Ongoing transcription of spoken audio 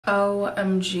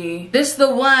OMG. This the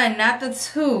one, not the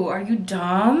two. Are you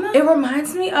dumb? It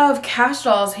reminds me of Cash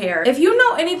Doll's hair. If you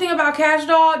know anything about Cash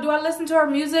Doll, do I listen to her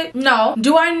music? No.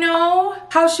 Do I know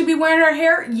how she be wearing her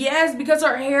hair? Yes, because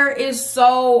her hair is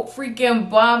so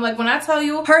freaking bomb. Like when I tell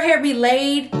you her hair be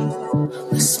laid.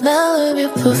 The smell of your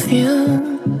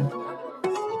perfume,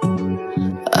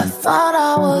 I thought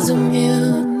I was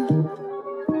immune.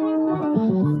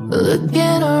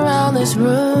 Looking around this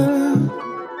room,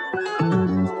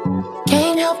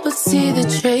 can't help but see the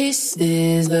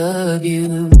traces of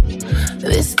you.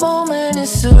 This moment is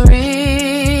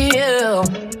surreal.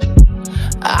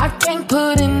 I can't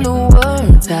put into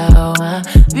words how I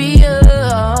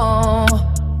feel.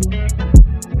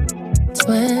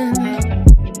 Twin.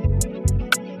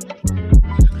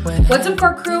 What's up,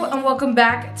 Court Crew, and welcome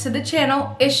back to the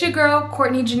channel. It's your girl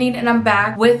Courtney Janine, and I'm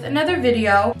back with another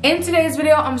video. In today's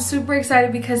video, I'm super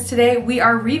excited because today we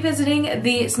are revisiting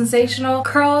the Sensational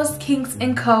Curls Kinks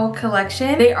 & Co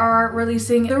collection. They are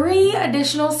releasing 3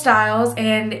 additional styles,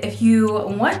 and if you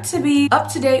want to be up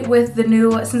to date with the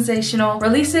new Sensational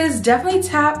releases, definitely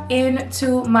tap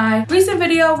into my recent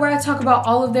video where I talk about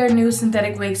all of their new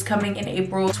synthetic wigs coming in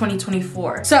April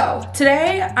 2024. So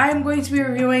today I'm going to be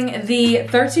reviewing the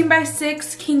 13x6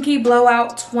 Kinky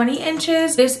Blowout 20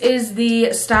 inches. This is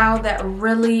the style that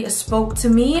really spoke to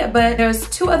me, but there's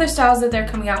 2 other styles that they're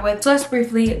coming out with, so let's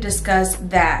briefly discuss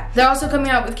that. They're also coming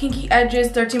out with Kinky Edges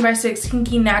 13x6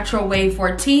 Kinky Natural Wave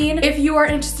 14. If you are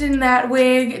interested in that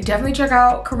wig, definitely check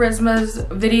out Charisma's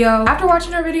video. After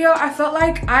watching her video, I felt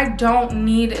like I don't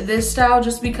need this style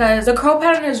just because the curl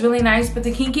pattern is really nice, but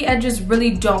the kinky edges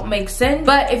really don't make sense.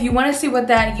 But if you want to see what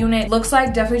that unit looks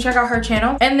like, definitely check out her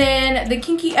channel. And then the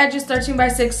Kinky Edges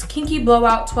 13x6 Kinky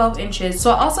Blowout 12 inches.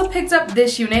 So I also picked up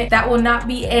this unit that will not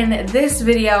be in this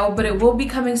video, but it will be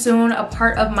coming soon, a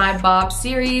part of my Bob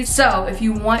series. So if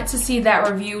you want to see that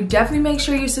review, definitely make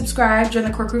sure you subscribe, join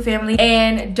the Court Crew family,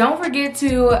 and don't forget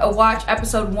to watch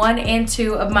episode 1 and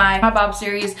 2 of my Bob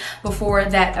series before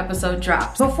that episode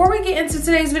drops. Before we get into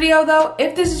today's video though,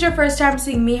 if this is your first time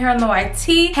seeing me here on the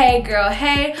YT, hey girl,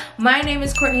 hey, my name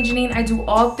is Courtney Janine. I do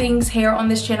all things hair on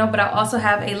this channel, but I also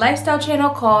have a lifestyle channel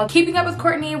called Keeping Up with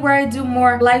Courtney, where I do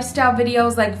more lifestyle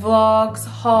videos like vlogs,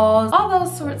 hauls, all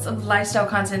those sorts of lifestyle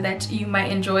content that you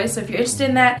might enjoy. So if you're interested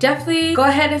in that, definitely go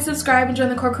ahead and subscribe and join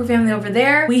the Court Crew family over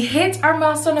there. We hit our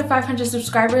milestone of 500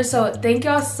 subscribers, so thank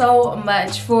y'all so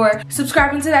much for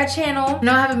subscribing to that channel. I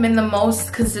know I haven't been the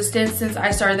most consistent since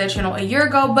I started that channel a year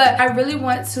ago, but I really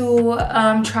want to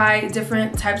try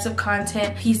different types of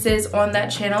content pieces on that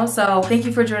channel, so thank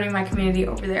you for joining my community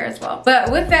over there as well.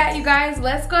 But with that, you guys,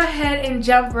 let's go ahead and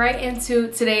jump right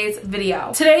into today's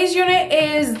video. Today's unit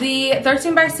is the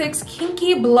 13x6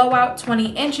 Kinky Blowout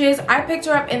 20 inches. I picked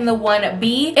her up in the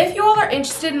 1B. If you all are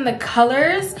interested in the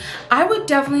colors, I would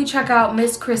definitely check out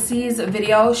Miss Chrissy's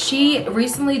video. She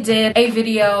recently did a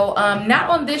video, not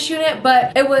on this unit,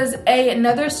 but it was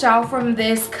another style from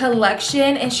this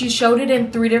collection, and she showed it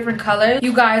in 3 different colors.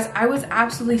 You guys, I was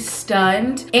absolutely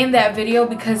stunned in that video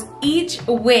because each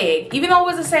wig, even though it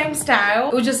was the same style,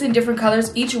 it was just in different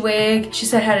colors. Each wig, she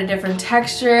said, had a different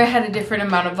texture, had a different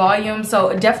amount of volume.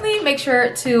 So definitely make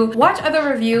sure to watch other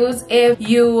reviews if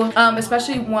you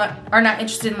especially are not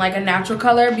interested in like a natural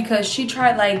color, because she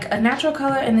tried like a natural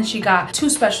color and then she got 2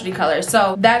 specialty colors.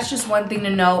 So that's just one thing to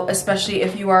know, especially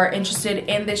if you are interested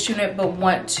in this unit but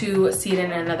want to see it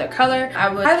in another color. I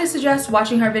would highly suggest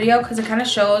watching her video because it kind of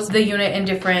shows the unit in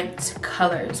different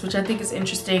colors, which I think is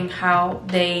interesting how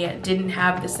they didn't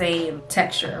have the same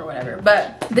texture or whatever.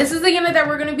 But this is the unit that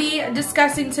we're going to be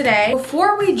discussing today.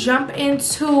 Before we jump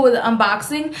into the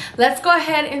unboxing, let's go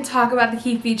ahead and talk about the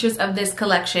key features of this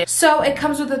collection. So it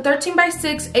comes with a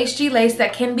 13x6 HG lace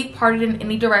that can be parted in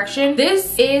any direction.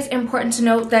 This is important to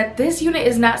note that this unit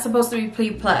is not supposed to be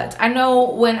pre-plucked. I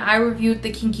know when I reviewed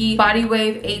the Kinky Body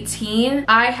Wave 18,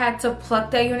 I had to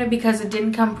pluck that unit because it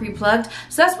didn't come pre-plucked.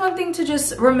 So that's one thing to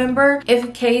just remember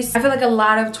in case. I feel like a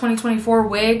lot of 2024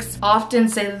 wigs often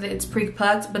say that it's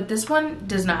pre-plucked, but this one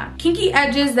does not. Kinky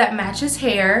edges that matches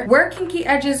hair. Wear kinky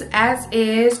edges as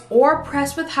is or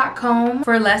press with hot comb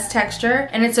for less texture,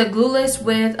 and it's a glueless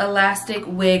with elastic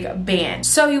wig band.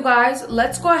 So you guys,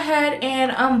 let's go ahead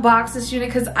and unbox this unit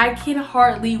because I can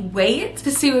hardly wait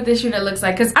to see what this unit looks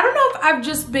like, because I don't know if I've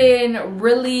just been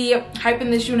really hyping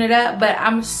this unit up, but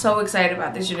I'm so excited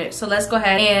about this unit. So let's go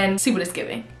ahead and see what it's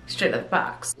giving straight out of the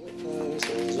box. I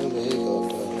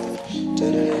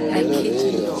kid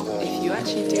you not, if you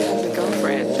actually do have a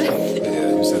girlfriend.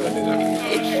 Yeah, you said I did that.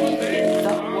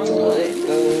 That one line.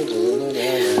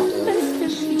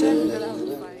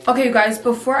 Okay, you guys,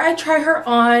 before I try her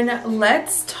on,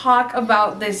 let's talk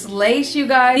about this lace, you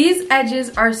guys. These edges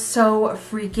are so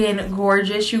freaking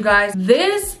gorgeous, you guys.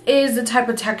 This is the type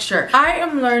of texture I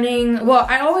am learning. Well,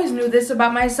 I always knew this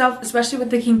about myself, especially with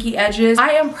the kinky edges.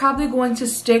 I am probably going to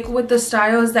stick with the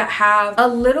styles that have a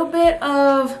little bit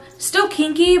of still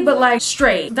kinky, but like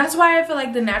straight. That's why I feel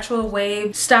like the natural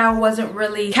wave style wasn't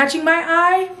really catching my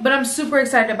eye, but I'm super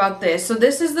excited about this. So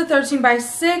this is the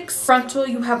 13x6 frontal.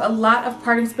 You have a lot of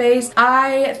parting space.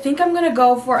 I think I'm gonna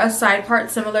go for a side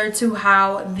part similar to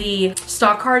how the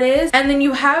stock card is, and then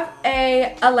you have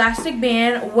a elastic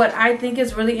band. What I think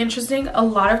is really interesting, a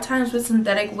lot of times with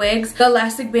synthetic wigs, the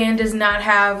elastic band does not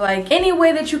have like any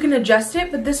way that you can adjust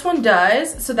it, but this one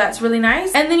does, so that's really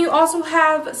nice. And then you also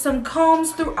have some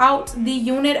combs throughout the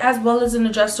unit, as well as an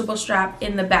adjustable strap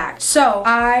in the back. So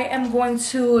I am going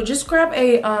to just grab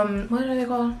a what are they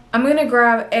called? I'm gonna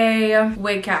grab a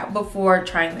wig cap before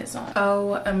trying this on.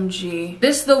 OMG,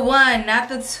 this the one, not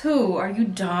the two. Are you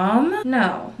dumb?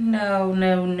 No.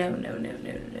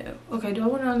 Okay, do I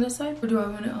want it on this side or do I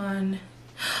want it on?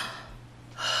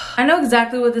 I know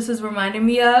exactly what this is reminding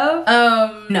me of.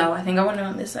 No, I think I want it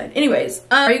on this side. Anyways,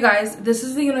 alright, you guys, this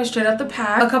is the unit straight out the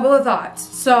pack. A couple of thoughts.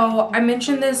 So I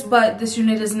mentioned this, but this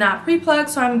unit is not pre-plucked,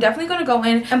 so I'm definitely gonna go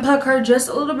in and pluck her just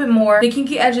a little bit more. The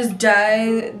kinky edges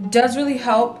does really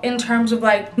help in terms of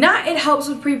like, not it helps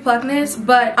with pre-pluckness,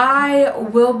 but I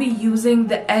will be using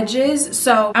the edges,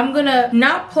 so I'm gonna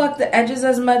not pluck the edges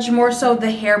as much, more so the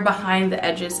hair behind the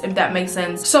edges, if that makes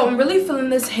sense. So I'm really feeling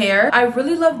this hair. I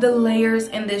really love the layers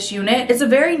in this unit. It's a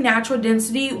very natural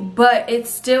density, but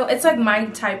it's like my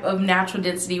type of natural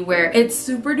density where it's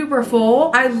super duper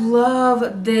full. I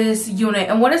love this unit,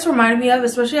 and what it's reminding me of,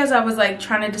 especially as I was like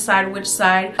trying to decide which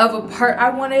side of a part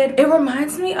I wanted, it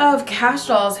reminds me of Cash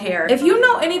Doll's hair. If you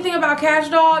know anything about Cash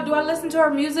Doll, do I listen to her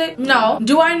music? No.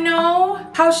 Do I know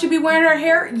how she be wearing her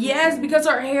hair? Yes, because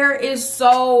her hair is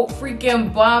so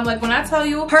freaking bomb. Like when I tell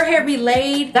you her hair be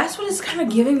laid, that's what it's kind of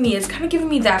giving me. It's kind of giving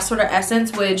me that sort of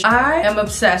essence, which I am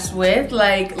obsessed with,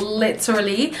 like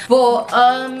literally. Well,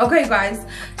 okay guys,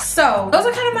 so those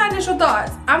are kind of my initial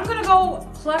thoughts. I'm gonna go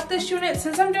pluck this unit.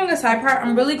 Since I'm doing a side part,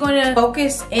 I'm really going to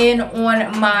focus in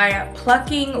on my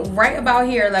plucking right about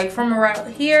here, like from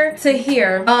around here to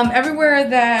here, everywhere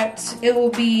that it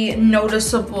will be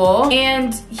noticeable.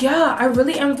 And yeah, I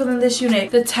really am feeling this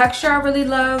unit. The texture I really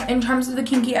love in terms of the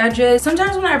kinky edges.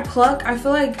 Sometimes when I pluck, I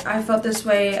feel like I felt this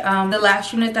way the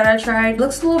last unit that I tried. It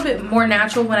looks a little bit more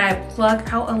natural when I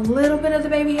pluck out a little bit of the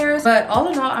baby hairs, but all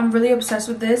in all, I'm really obsessed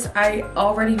with this. I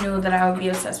already knew that I would be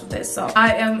obsessed with this, so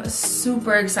I am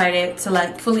super excited to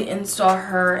like fully install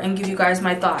her and give you guys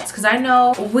my thoughts, because I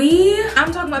know I'm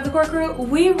talking about the core crew,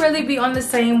 we really be on the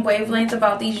same wavelength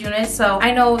about these units. So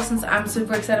I know since I'm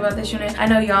super excited about this unit, I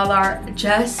know y'all are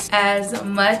just as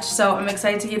much, so I'm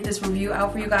excited to get this review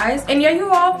out for you guys. And yeah, you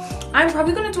all, I'm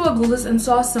probably gonna do a glueless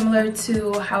install similar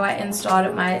to how I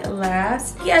installed my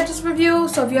last edges review,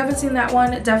 so if you haven't seen that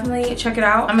one, definitely check it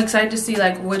out. I'm excited to see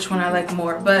like which one I like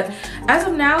more, but as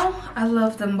of now, I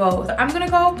love them both. I'm gonna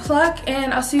go pluck, and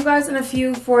I'll see you guys in a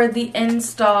few for the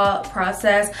install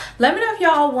process. Let me know if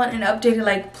y'all want an updated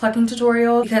like plucking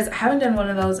tutorial, because I haven't done one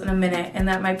of those in a minute, and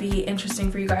that might be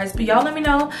interesting for you guys. But y'all let me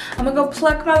know. I'm gonna go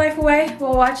pluck my life away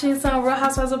while watching some Real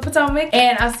Housewives of Potomac,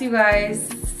 and I'll see you guys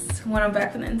when I'm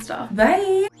back from the install.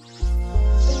 Bye.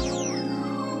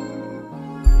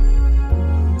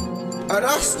 Oh,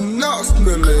 that's nuts,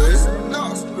 man.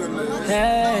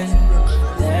 Yeah.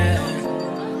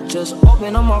 Just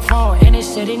open up my phone and it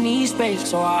said it needs space,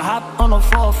 so I hop on the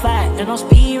 405 and on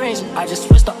speed race. I just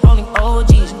switched to only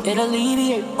OGs. It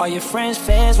alleviate all your friends'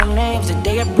 fares with names that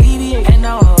they abbreviate. And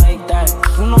I don't like that.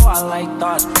 You know I like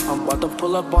thoughts. I'm about to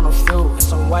pull up on the field with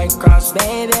some white cross,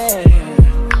 baby.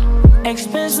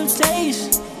 Expensive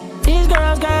taste. These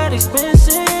girls got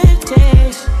expensive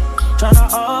taste. Tryna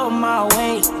hold my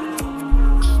weight,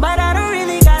 but I don't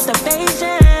really got the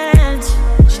patience.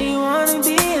 She wanna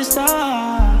be a star.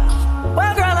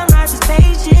 Well, girl, I'm not just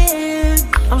patient.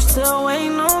 I'm still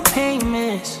waiting on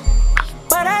payments,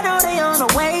 but I know they on the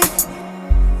way.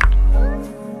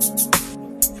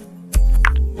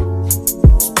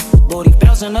 Booty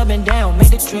bouncing up and down, make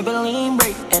the trampoline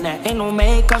break. And that ain't no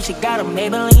makeup, she got a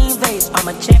Maybelline face. I'm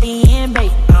a champion,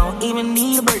 babe, I don't even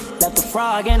need a break. Left the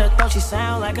frog in her throat, she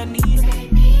sound like a need.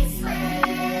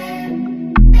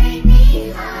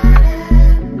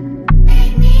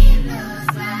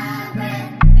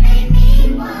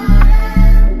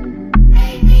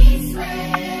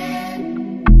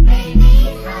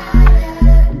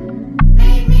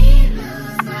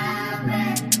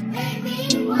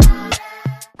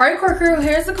 Alright, core crew,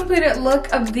 here's the completed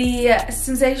look of the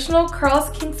Sensational Curls,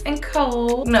 Kinks, and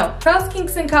Co. No, Curls,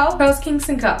 Kinks, and Co. Curls, Kinks,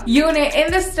 and Co. unit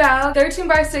in the style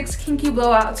 13x6 Kinky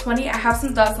Blowout 20. I have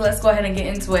some thoughts, so let's go ahead and get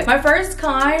into it. My first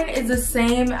kind is the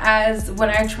same as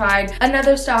when I tried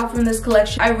another style from this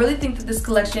collection. I really think that this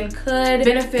collection could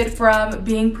benefit from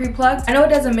being pre-plucked. I know it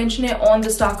doesn't mention it on the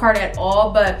stock card at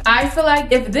all, but I feel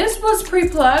like if this was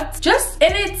pre-plucked,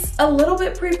 and it's a little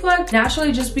bit pre-plucked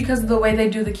naturally just because of the way they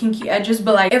do the kinky edges,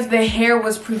 but like if the hair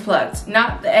was pre-plucked,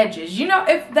 not the edges, you know,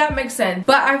 if that makes sense.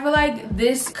 But I feel like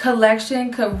this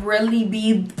collection could really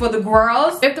be for the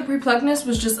girls if the pre-pluckedness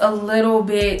was just a little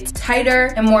bit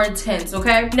tighter and more intense,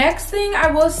 okay? Next thing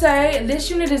I will say, this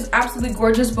unit is absolutely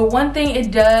gorgeous, but one thing,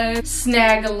 it does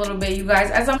snag a little bit, you guys,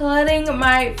 as I'm putting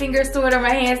my fingers to it or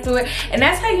my hands to it, and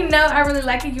that's how you know I really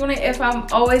like a unit, if I'm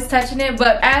always touching it.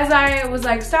 But as I was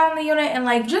like styling the unit and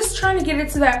like just trying to get it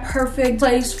to that perfect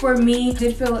place for me,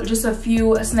 did feel just a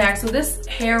few snags. So this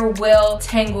hair will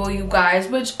tangle, you guys,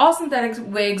 which all synthetic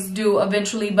wigs do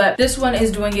eventually, but this one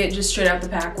is doing it just straight out the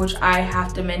pack, which I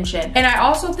have to mention. And I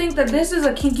also think that this is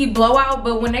a kinky blowout,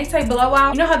 but when they say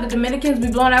blowout, you know how the Dominicans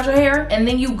be blowing out your hair and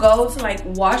then you go to like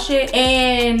wash it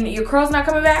and your curls not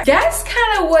coming back? That's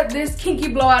kind of what this kinky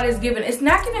blowout is giving. It's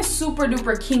not giving super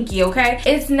duper kinky, okay?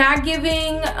 It's not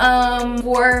giving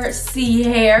 4C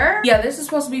hair. Yeah, this is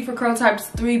supposed to be for curl types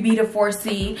 3B to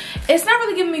 4C. It's not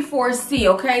really giving me 4C,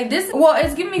 okay?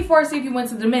 It's giving me 4C if you went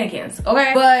to the Dominicans,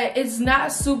 okay? But it's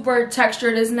not super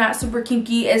textured. It's not super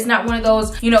kinky. It's not one of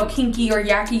those, you know, kinky or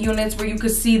yucky units where you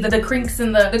could see the crinks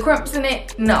and the crumps in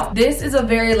it. No, this is a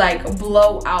very like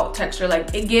blowout texture.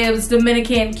 Like it gives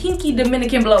kinky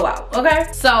Dominican blowout, okay?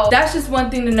 So that's just one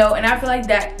thing to know, and I feel like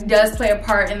that does play a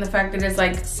part in the fact that it's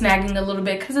like snagging a little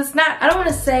bit, because it's not, I don't want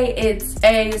to say it's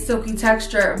a silky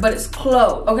texture, but it's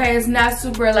close, okay? It's not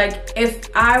super like,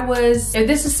 if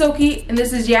this is silky and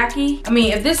this is yucky, I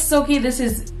mean, if this is silky, this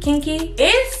is kinky,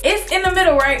 it's in the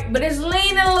middle, right? But it's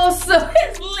leaning a little, so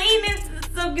it's leaning to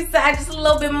the silky side just a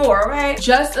little bit more, right?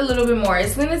 Just a little bit more.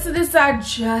 It's leaning to this side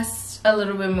just a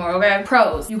little bit more, okay?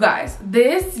 Pros, you guys,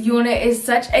 this unit is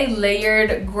such a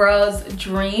layered girl's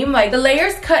dream. Like the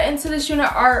layers cut into this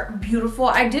unit are beautiful.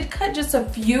 I did cut just a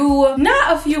few,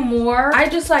 not a few more. I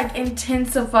just like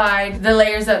intensified the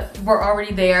layers that were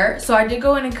already there. So I did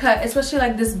go in and cut, especially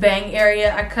like this bang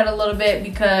area. I cut a little bit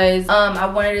because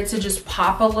I wanted it to just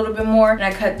pop a little bit more, and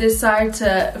I cut this side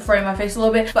to frame my face a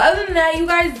little bit. But other than that, you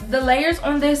guys, the layers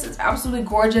on this is absolutely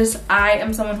gorgeous. I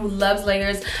am someone who loves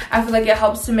layers. I feel like it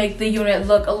helps to make the unit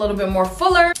look a little bit more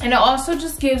fuller, and it also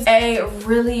just gives a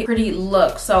really pretty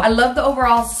look. So I love the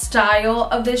overall style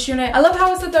of this unit. I love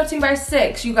how it's a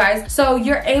 13x6, you guys, so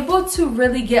you're able to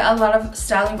really get a lot of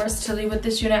styling versatility with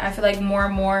this unit. I feel like more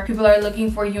and more people are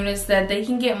looking for units that they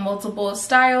can get multiple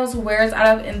styles wears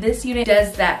out of, and this unit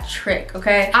does that trick,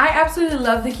 okay? I absolutely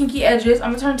love the kinky edges.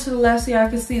 I'm gonna turn to the left so y'all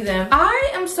can see them.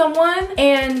 I am someone,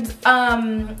 and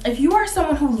if you are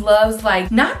someone who loves like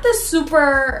not the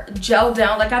super gel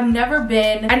down, like I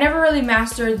never really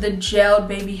mastered the gelled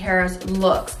baby hairs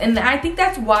looks, and I think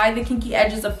that's why the kinky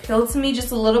edges appeal to me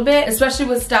just a little bit, especially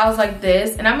with styles like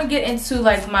this. And I'm gonna get into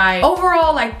like my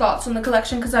overall like thoughts on the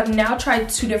collection, because I've now tried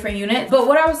 2 different units. But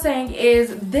what I was saying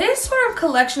is this sort of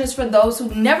collection is for those who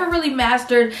never really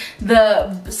mastered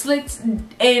the slicks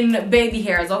in baby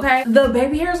hairs, okay? The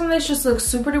baby hairs on this just look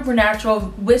super duper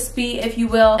natural, wispy if you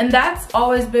will, and that's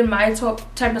always been my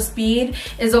type of speed,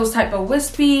 is those type of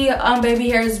wispy baby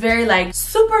hairs, very like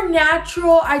super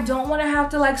natural. I don't want to have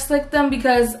to like slick them,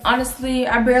 because honestly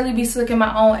I barely be slicking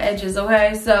my own edges,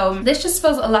 okay? So this just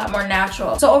feels a lot more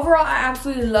natural. So overall I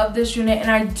absolutely love this unit, and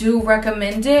I do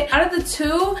recommend it. Out of the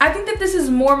 2, I think that this is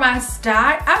more my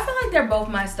style. I feel like they're both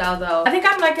my style though. I think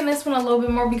I'm liking this one a little bit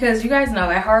more because you guys know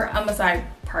at heart I'm a side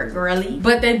part girly,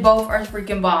 but they both are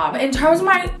freaking bomb. In terms of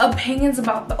my opinions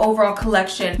about the overall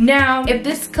collection, now if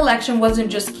this collection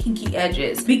wasn't just kinky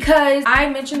edges, because I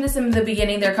mentioned this in the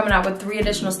beginning, they're coming out with 3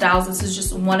 additional styles. This is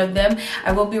just one of them.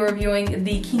 I will be reviewing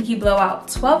the Kinky Blowout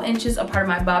 12 inches, a part of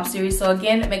my Bob series. So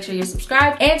again, make sure you're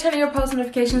subscribed and turn on your post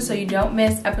notifications so you don't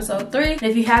miss episode 3. And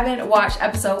if you haven't watched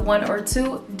episode 1 or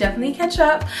 2, definitely catch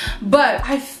up. But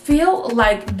I feel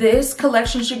like this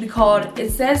collection should be called,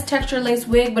 it says texture lace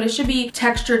wig, but it should be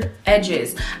textured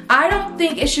edges. I don't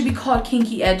think it should be called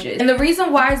kinky edges, and the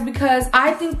reason why is because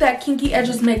I think that kinky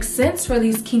edges make sense for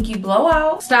these kinky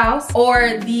blowout styles,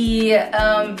 or the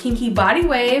kinky body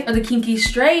wave, or the kinky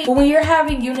straight. But when you're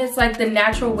having units like the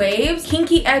natural waves,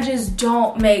 kinky edges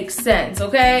don't make sense,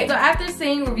 okay? So after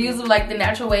seeing reviews of like the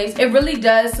natural waves, it really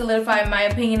does solidify my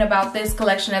opinion about this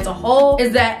collection as a whole,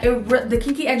 is that the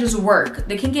kinky edges work.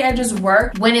 The kinky edges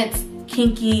work when it's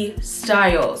kinky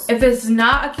styles. If it's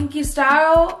not a kinky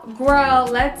style, girl,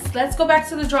 let's go back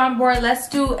to the drawing board. Let's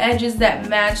do edges that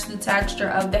match the texture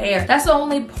of the hair. That's the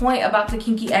only point about the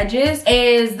kinky edges,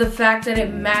 is the fact that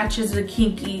it matches the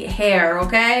kinky hair,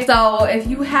 okay? So if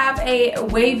you have a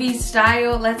wavy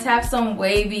style, let's have some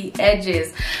wavy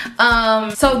edges.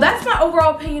 So that's my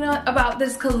overall opinion about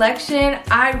this collection.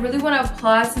 I really want to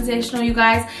applaud Sensational, you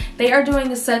guys. They are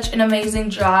doing such an amazing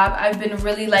job. I've been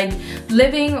really like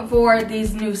living for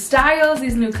these new styles,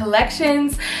 these new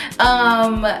collections.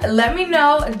 Let me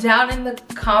know down in the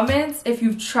comments if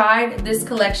you've tried this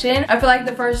collection. I feel like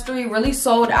the first three really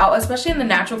sold out, especially in the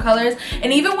natural colors.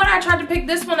 And even when I tried to pick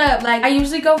this one up, like I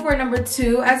usually go for a number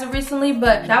 2 as of recently,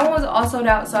 but that one was all sold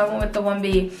out, so I went with the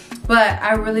 1B. But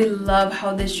I really love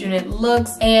how this unit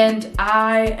looks, and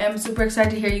I am super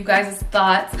excited to hear you guys'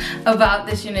 thoughts about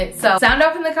this unit. So sound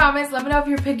off in the comments, let me know if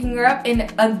you're picking her up.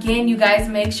 And again, you guys,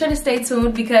 make sure to stay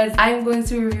tuned because I am going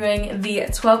to be reviewing the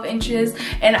 12 inches,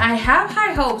 and I have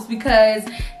high hopes because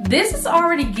this is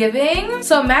already giving.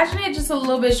 So imagine it just a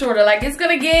little bit shorter, like it's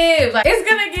gonna give, like it's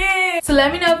gonna give. So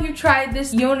let me know if you tried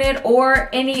this unit or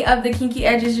any of the Kinky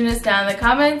Edges units down in the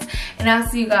comments, and I'll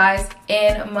see you guys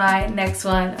in my next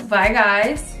one. Bye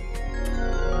guys.